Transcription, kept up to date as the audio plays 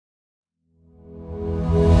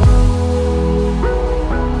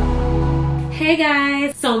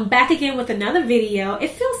So I'm back again with another video.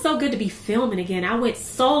 It feels so good to be filming again. I went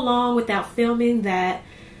so long without filming that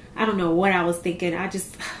I don't know what I was thinking. I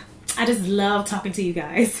just love talking to you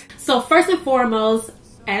guys. So first and foremost,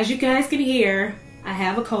 as you guys can hear, I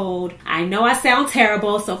have a cold. I know I sound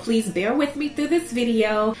terrible, so please bear with me through this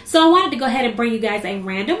video. So I wanted to go ahead and bring you guys a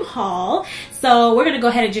random haul. So we're gonna go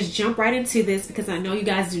ahead and just jump right into this because I know you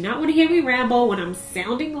guys do not want to hear me ramble when I'm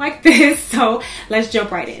sounding like this. So let's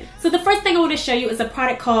jump right in. So the first thing I want to show you is a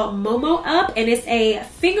product called Momoup, and it's a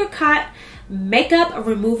finger-cot makeup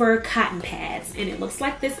remover cotton pads, and it looks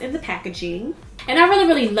like this in the packaging. And I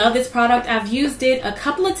really love this product. I've used it a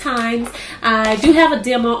couple of times. I do have a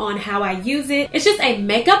demo on how I use it. It's just a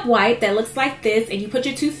makeup wipe that looks like this, and you put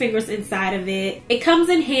your 2 fingers inside of it. It comes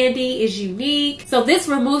in handy, is unique. So this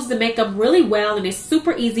removes the makeup really well, and it's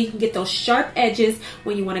super easy. You can get those sharp edges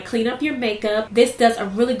when you want to clean up your makeup. This does a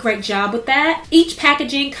really great job with that. Each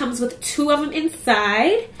packaging comes with 2 of them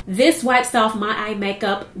inside. This wipes off my eye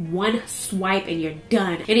makeup 1 swipe and you're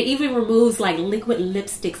done. And it even removes like liquid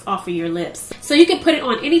lipsticks off of your lips. So you can put it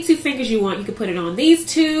on any 2 fingers you want. You can put it on these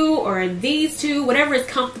 2 or these 2, whatever is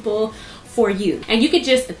comfortable for you. And you can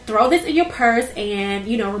just throw this in your purse and,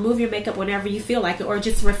 you know, remove your makeup whenever you feel like it, or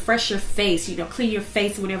just refresh your face, you know, clean your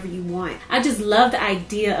face whenever you want. I just love the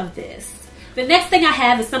idea of this. The next thing I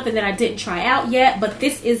have is something that I didn't try out yet, but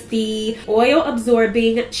this is the oil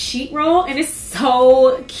absorbing sheet roll, and it's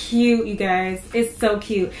so cute, you guys. It's so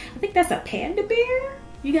cute. I think that's a panda bear.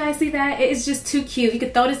 You guys see that? It's just too cute. You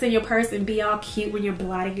could throw this in your purse and be all cute when you're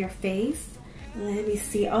blotting your face. Let me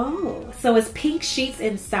see. Oh, so it's pink sheets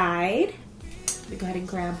inside. Let me go ahead and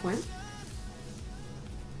grab one.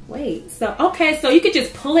 Wait, so okay, so you could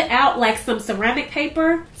just pull it out like some ceramic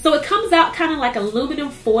paper. So it comes out kind of like aluminum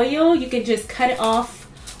foil. You can just cut it off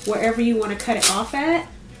wherever you want to cut it off at.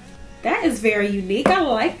 That is very unique. I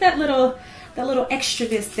like that little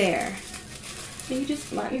extraness there. And you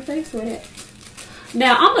just blot your face with it.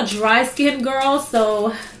 Now I'm a dry skin girl,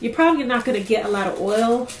 so you're probably not gonna get a lot of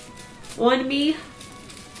oil on me.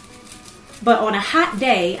 But on a hot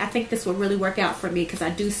day, I think this will really work out for me because I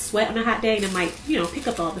do sweat on a hot day and it might, you know, pick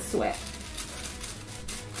up all the sweat.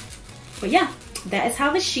 But yeah, that is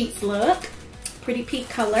how the sheets look. Pretty pink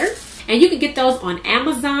color. And you can get those on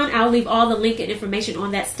Amazon. I'll leave all the link and information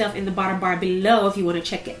on that stuff in the bottom bar below if you want to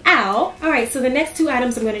check it out. Alright, so the next 2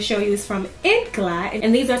 items I'm going to show you is from Ingot.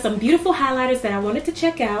 And these are some beautiful highlighters that I wanted to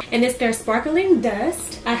check out. And it's their Sparkling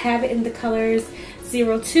Dust. I have it in the colors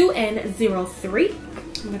 02 and 03.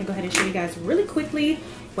 I'm going to go ahead and show you guys really quickly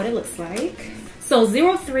what it looks like. So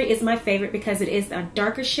 03 is my favorite because it is a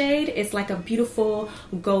darker shade. It's like a beautiful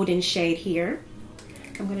golden shade here.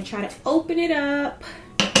 I'm going to try to open it up.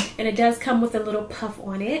 And it does come with a little puff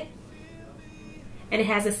on it. And it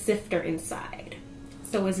has a sifter inside.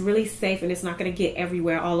 So it's really safe and it's not going to get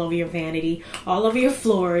everywhere, all over your vanity, all over your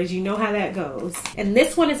floors. You know how that goes. And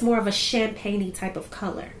this one is more of a champagne-y type of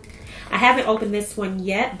color. I haven't opened this one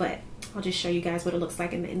yet, but I'll just show you guys what it looks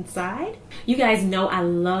like in the inside. You guys know I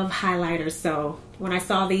love highlighters, so when I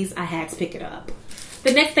saw these, I had to pick it up.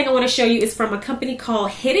 The next thing I want to show you is from a company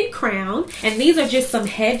called Hidden Crown, and these are just some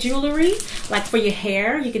head jewelry, like for your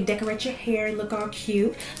hair. You can decorate your hair and look all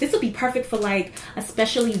cute. This will be perfect for like a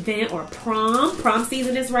special event or prom. Prom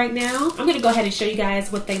season is right now. I'm going to go ahead and show you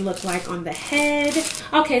guys what they look like on the head.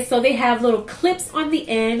 Okay, so they have little clips on the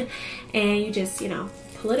end, and you just, you know,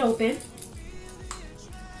 pull it open.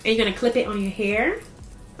 And you're going to clip it on your hair.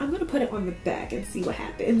 I'm going to put it on the back and see what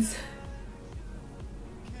happens.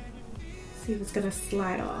 See if it's going to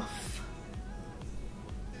slide off.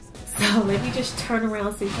 So let me just turn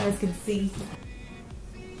around so you guys can see.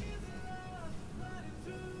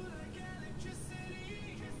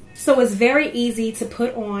 So it's very easy to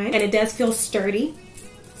put on and it does feel sturdy.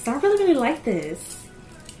 So I really like this.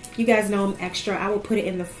 You guys know I'm extra. I will put it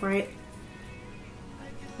in the front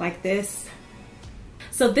like this.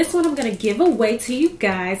 So this one I'm going to give away to you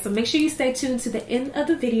guys. So make sure you stay tuned to the end of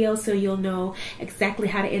the video so you'll know exactly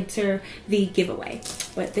how to enter the giveaway.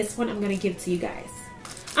 But this one I'm going to give to you guys.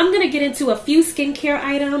 I'm going to get into a few skincare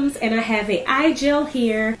items, and I have a eye gel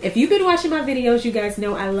here. If you've been watching my videos, you guys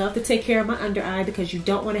know I love to take care of my under eye because you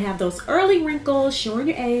don't want to have those early wrinkles showing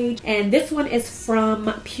your age. And this one is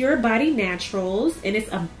from Pure Body Naturals, and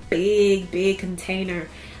it's a big container.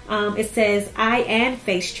 It says eye and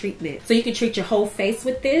face treatment. So you can treat your whole face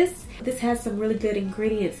with this. This has some really good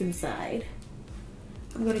ingredients inside.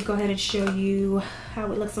 I'm going to go ahead and show you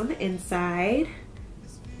how it looks on the inside.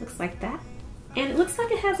 Looks like that. And it looks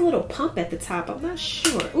like it has a little pump at the top. I'm not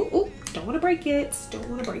sure. Ooh, don't want to break it. Don't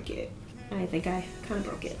want to break it. I think I kind of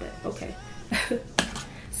broke it, but okay.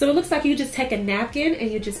 So it looks like you just take a napkin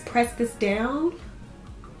and you just press this down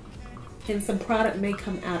and some product may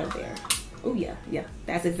come out of there. Oh yeah,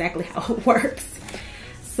 that's exactly how it works.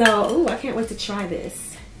 So, oh, I can't wait to try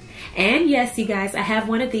this. And yes, you guys, I have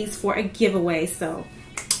one of these for a giveaway, so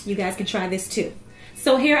you guys can try this too.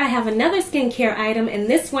 So here I have another skincare item, and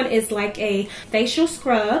this one is like a facial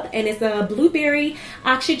scrub, and it's a blueberry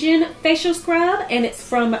oxygen facial scrub, and it's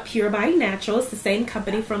from Pure Body Natural. It's the same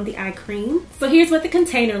company from the eye cream. So here's what the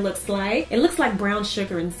container looks like. It looks like brown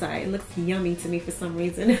sugar inside. It looks yummy to me for some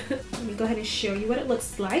reason. Let me go ahead and show you what it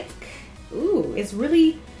looks like. Ooh, it's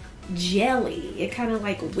really jelly. It kind of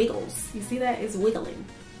like wiggles. You see that? It's wiggling.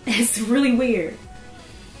 It's really weird.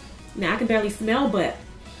 Now I can barely smell, but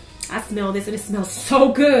I smell this and it smells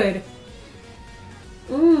so good.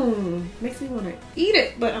 Makes me want to eat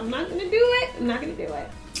it, but I'm not gonna do it. I'm not gonna do it.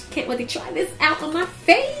 Can't wait to try this out on my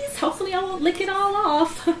face. Hopefully I won't lick it all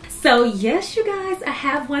off. So yes, you guys, I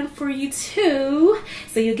have one for you too.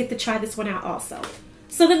 So you'll get to try this one out also.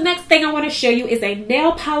 So the next thing I want to show you is a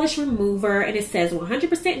nail polish remover, and it says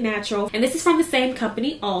 100% natural, and this is from the same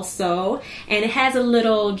company also, and it has a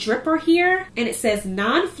little dripper here, and it says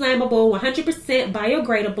non-flammable, 100%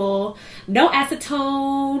 biodegradable, no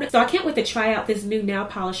acetone. So I can't wait to try out this new nail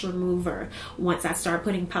polish remover. Once I start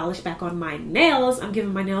putting polish back on my nails, I'm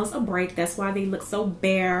giving my nails a break. That's why they look so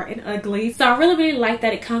bare and ugly. So I really like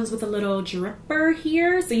that it comes with a little dripper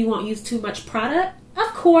here, so you won't use too much product.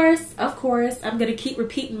 Of course, I'm gonna keep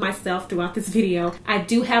repeating myself throughout this video. I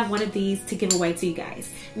do have one of these to give away to you guys.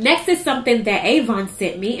 Next is something that Avon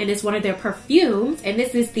sent me, and it's one of their perfumes, and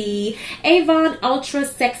this is the Avon Ultra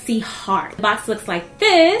Sexy Heart. The box looks like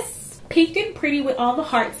this, pink and pretty with all the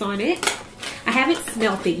hearts on it. I haven't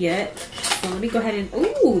smelled it yet, so let me go ahead and,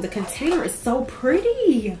 ooh, the container is so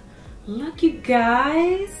pretty. Look, you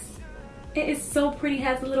guys. It is so pretty, it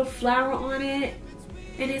has a little flower on it,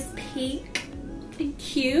 and it's pink and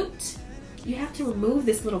cute. You have to remove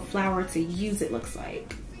this little flower to use it, looks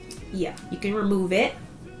like. Yeah, you can remove it.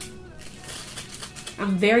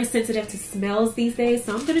 I'm very sensitive to smells these days,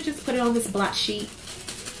 so I'm gonna just put it on this blot sheet.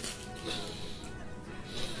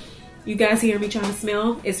 You guys hear me trying to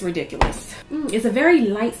smell? It's ridiculous. It's a very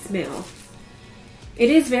light smell.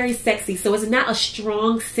 It is very sexy, so it's not a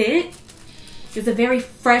strong scent. It's a very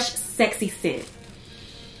fresh, sexy scent.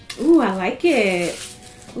 Ooh, I like it.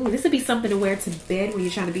 Ooh, this would be something to wear to bed when you're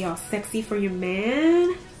trying to be all sexy for your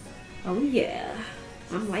man. Oh yeah,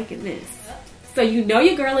 I'm liking this. So you know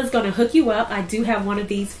your girl is gonna hook you up. I do have one of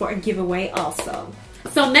these for a giveaway also.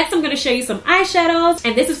 So next I'm gonna show you some eyeshadows,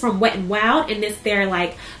 and this is from Wet n Wild, and it's their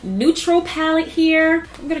like neutral palette here.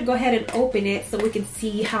 I'm gonna go ahead and open it so we can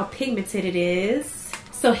see how pigmented it is.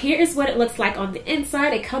 So here is what it looks like on the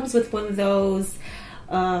inside. It comes with one of those,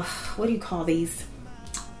 what do you call these?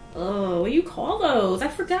 Oh, what do you call those? I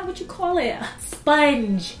forgot what you call it.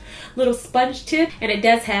 Sponge. Little sponge tip. And it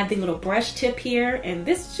does have the little brush tip here. And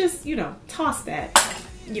this just, you know, toss that.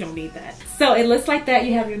 You don't need that. So it looks like that.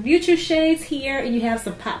 You have your neutral shades here. And you have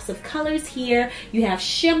some pops of colors here. You have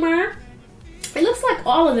shimmer. It looks like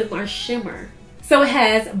all of them are shimmer. So it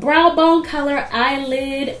has brow bone color,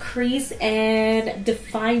 eyelid, crease, and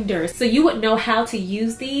definer. So you would know how to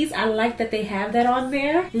use these. I like that they have that on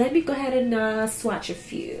there. Let me go ahead and swatch a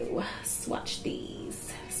few. Swatch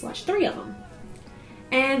these. Swatch 3 of them.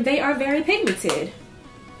 And they are very pigmented.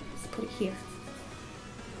 Let's put it here.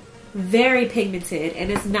 Very pigmented,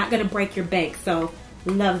 and it's not gonna break your bank, so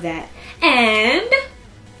love that. And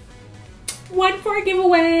one for a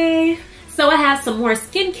giveaway. So I have some more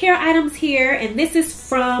skincare items here, and this is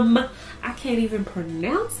from, I can't even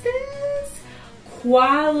pronounce this,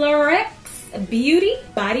 Qualerex Beauty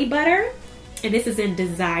Body Butter, and this is in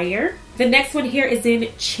Desire. The next one here is in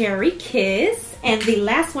Cherry Kiss, and the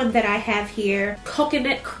last one that I have here,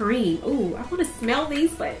 Coconut Cream. Ooh, I want to smell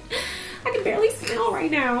these, but I can barely smell right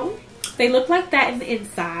now. They look like that in the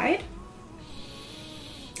inside.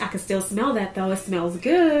 I can still smell that though, it smells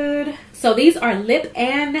good. So these are lip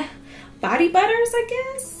and body butters, I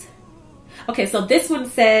guess. Okay, so this one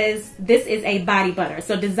says this is a body butter.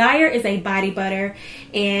 So Desire is a body butter,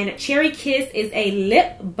 and Cherry Kiss is a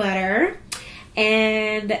lip butter,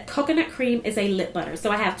 and Coconut Cream is a lip butter.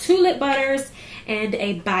 So I have 2 lip butters and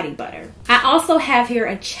a body butter. I also have here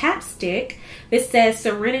a chapstick. This says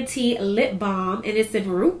Serenity Lip Balm, and it's in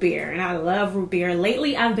root beer, and I love root beer.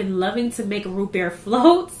 Lately, I've been loving to make root beer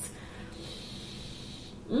floats.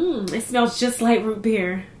 It smells just like root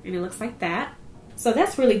beer, and it looks like that. So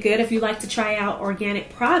that's really good if you like to try out organic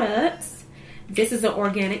products. This is an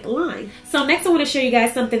organic line. So next I want to show you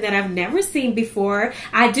guys something that I've never seen before.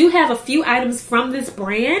 I do have a few items from this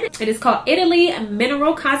brand. It is called Italy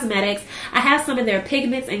Mineral Cosmetics. I have some of their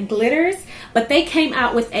pigments and glitters, but they came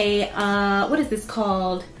out with a, what is this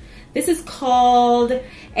called? This is called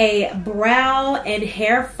a brow and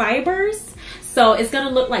hair fibers. So it's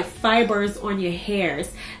gonna look like fibers on your hairs.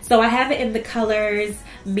 So I have it in the colors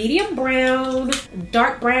medium brown,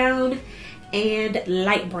 dark brown, and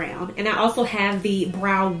light brown. And I also have the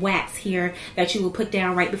brow wax here that you will put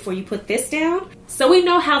down right before you put this down. So we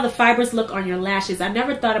know how the fibers look on your lashes. I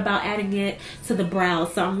never thought about adding it to the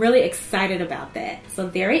brows, so I'm really excited about that. So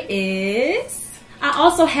there it is. I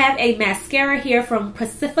also have a mascara here from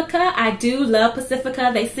Pacifica. I do love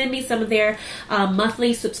Pacifica. They send me some of their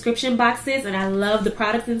monthly subscription boxes, and I love the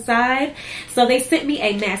products inside. So they sent me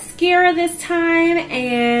a mascara this time,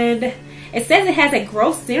 and it says it has a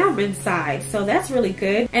growth serum inside, so that's really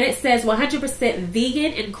good. And it says 100%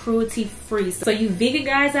 vegan and cruelty free. So you vegan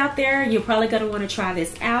guys out there, you're probably gonna wanna try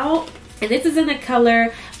this out. And this is in the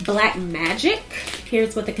color Black Magic.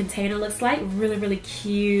 Here's what the container looks like. Really, really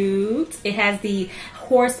cute. It has the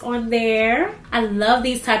horse on there. I love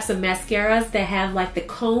these types of mascaras that have like the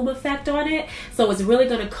comb effect on it. So it's really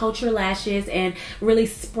gonna coat your lashes and really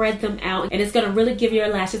spread them out. And it's gonna really give your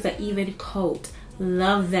lashes an even coat.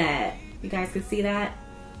 Love that. You guys can see that?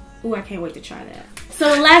 Ooh, I can't wait to try that.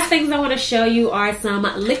 So the last things I want to show you are some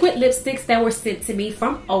liquid lipsticks that were sent to me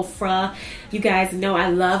from Ofra. You guys know I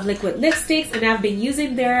love liquid lipsticks, and I've been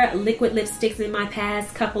using their liquid lipsticks in my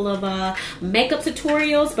past couple of makeup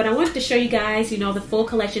tutorials, but I wanted to show you guys, you know, the full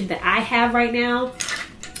collection that I have right now.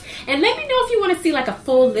 And let me know if you want to see like a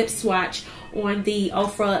full lip swatch on the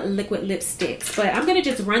Ofra liquid lipsticks. But I'm going to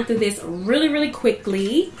just run through this really, really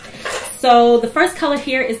quickly. So the first color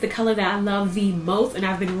here is the color that I love the most, and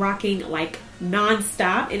I've been rocking like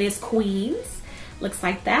non-stop, and it's Queens. Looks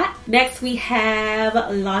like that. Next we have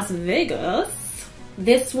Las Vegas.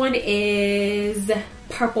 This one is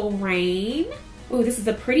Purple Rain. Ooh, this is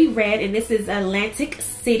a pretty red, and this is Atlantic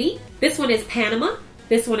City. This one is Panama.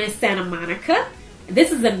 This one is Santa Monica.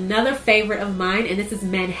 This is another favorite of mine, and this is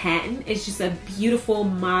Manhattan. It's just a beautiful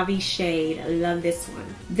mauve shade. I love this one.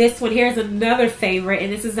 This one here is another favorite,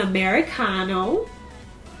 and this is Americano.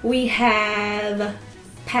 We have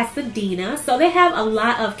Pasadena. So they have a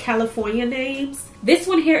lot of California names. This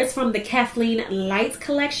one here is from the Kathleen Lights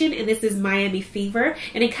collection, and this is Miami Fever.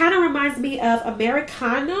 And it kind of reminds me of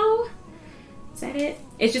Americano. Is that it?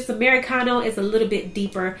 It's just Americano is a little bit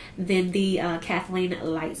deeper than the Kathleen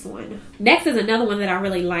Lights one. Next is another one that I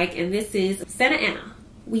really like, and this is Santa Ana.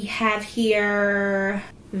 We have here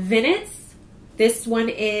Venice. This one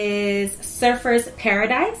is Surfer's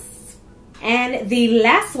Paradise. And the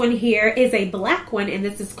last one here is a black one, and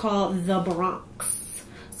this is called the Bronx.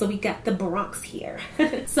 So we got the Bronx here.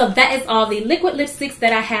 So that is all the liquid lipsticks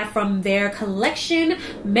that I have from their collection.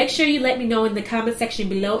 Make sure you let me know in the comment section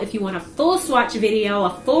below if you want a full swatch video, a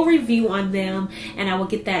full review on them, and I will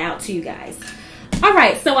get that out to you guys. All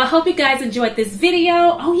right, so I hope you guys enjoyed this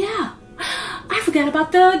video. Oh yeah, I forgot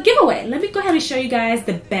about the giveaway. Let me go ahead and show you guys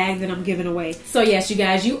the bag that I'm giving away. So yes, you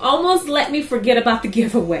guys, you almost let me forget about the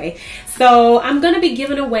giveaway. So I'm going to be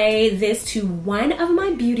giving away this to one of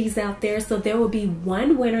my beauties out there. So there will be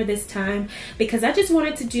one winner this time, because I just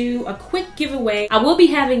wanted to do a quick giveaway. I will be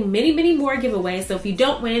having many, many more giveaways. So if you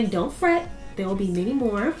don't win, don't fret. There will be many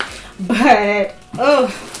more. But,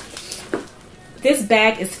 this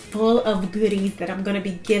bag is full of goodies that I'm going to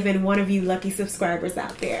be giving one of you lucky subscribers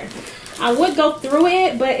out there. I would go through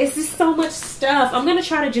it, but it's just so much stuff. I'm going to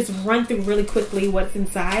try to just run through really quickly what's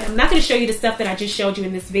inside. I'm not going to show you the stuff that I just showed you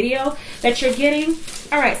in this video that you're getting.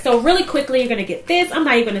 Alright, so really quickly you're going to get this. I'm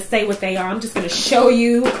not even going to say what they are. I'm just going to show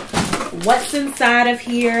you what's inside of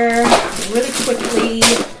here really quickly.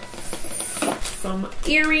 Some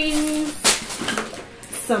earrings,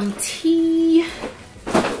 some tea,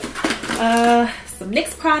 some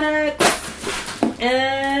NYX products.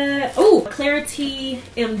 Oh, Clarity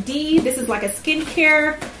MD. This is like a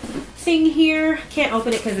skincare thing here. Can't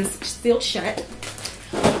open it because it's still shut.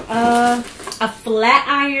 A flat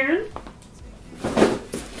iron.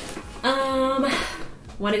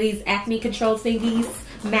 One of these acne control thingies.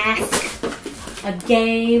 Mask. A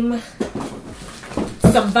game.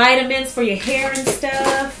 Some vitamins for your hair and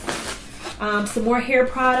stuff. Some more hair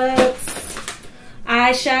products.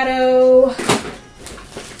 Eyeshadow.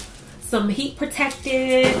 Some heat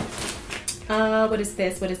protected. What is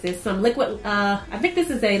this? What is this? Some liquid. I think this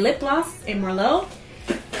is a lip gloss in Merlot.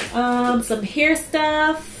 Some hair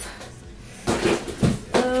stuff.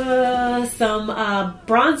 Some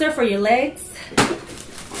bronzer for your legs.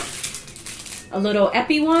 A little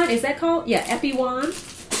Epi wand. Is that called? Yeah, Epi wand.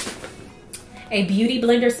 A beauty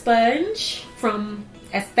blender sponge from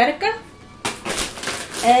Aesthetica.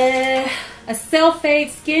 A Cell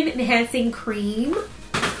Fade skin enhancing cream.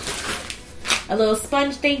 A little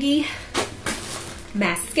sponge thingy.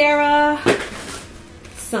 mascara,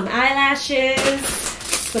 some eyelashes,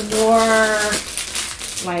 some more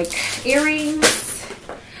like earrings,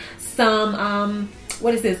 some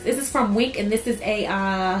what is this? This is from Wink, and this is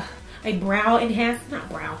a brow not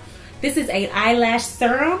brow. This is a eyelash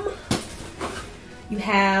serum. You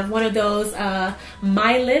have one of those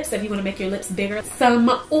My Lips if you want to make your lips bigger. Some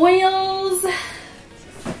oils,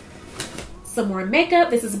 some more makeup.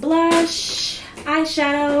 This is blush,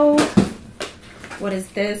 eyeshadow. What is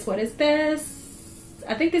this? What is this?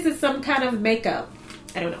 I think this is some kind of makeup.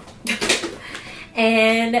 I don't know.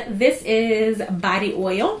 And this is body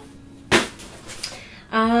oil.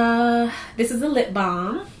 This is a lip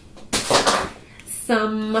balm.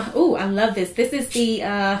 Some, ooh, I love this. This is the,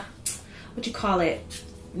 what you call it?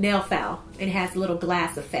 Nail file. It has a little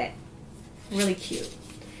glass effect. Really cute.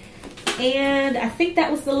 And I think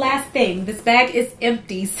that was the last thing. This bag is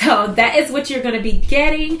empty, so that is what you're going to be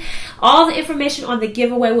getting. All the information on the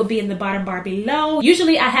giveaway will be in the bottom bar below.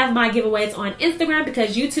 Usually I have my giveaways on Instagram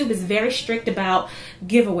because YouTube is very strict about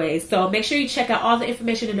giveaways. So make sure you check out all the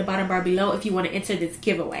information in the bottom bar below if you want to enter this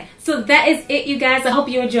giveaway. So that is it, you guys. I hope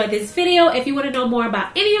you enjoyed this video. If you want to know more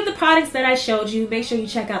about any of the products that I showed you, make sure you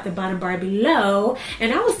check out the bottom bar below.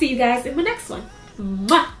 And I will see you guys in my next one.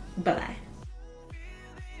 Mwah! Bye-bye.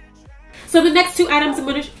 So the next two items I'm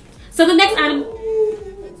gonna, so the next item,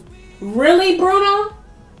 really, Bruno?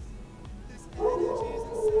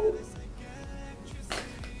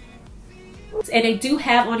 And they do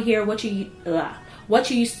have on here why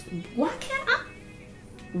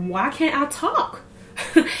can't I talk?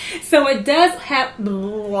 So it does have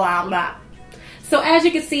blah blah. So as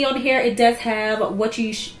you can see on here, it does have what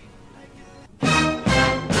you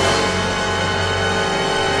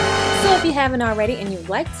If you haven't already and you'd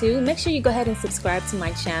like to, make sure you go ahead and subscribe to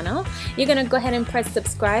my channel. You're going to go ahead and press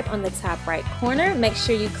subscribe on the top right corner. Make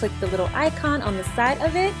sure you click the little icon on the side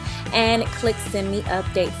of it and click send me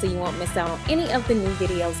updates so you won't miss out on any of the new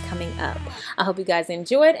videos coming up. I hope you guys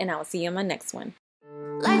enjoyed, and I will see you in my next one.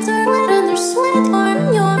 Lights are red and they're sweet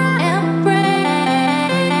on your embrace.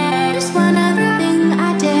 Just one other thing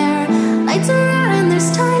I dare. Lights are red and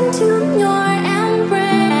there's time to your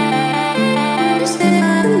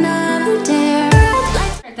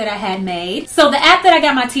that I had made. So the app that I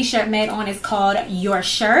got my t-shirt made on is called Your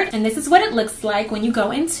Shirt, and this is what it looks like when you go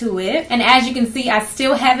into it. And as you can see, I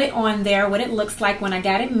still have it on there, what it looks like when I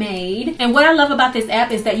got it made. And what I love about this app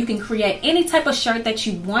is that you can create any type of shirt that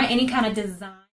you want, any kind of design.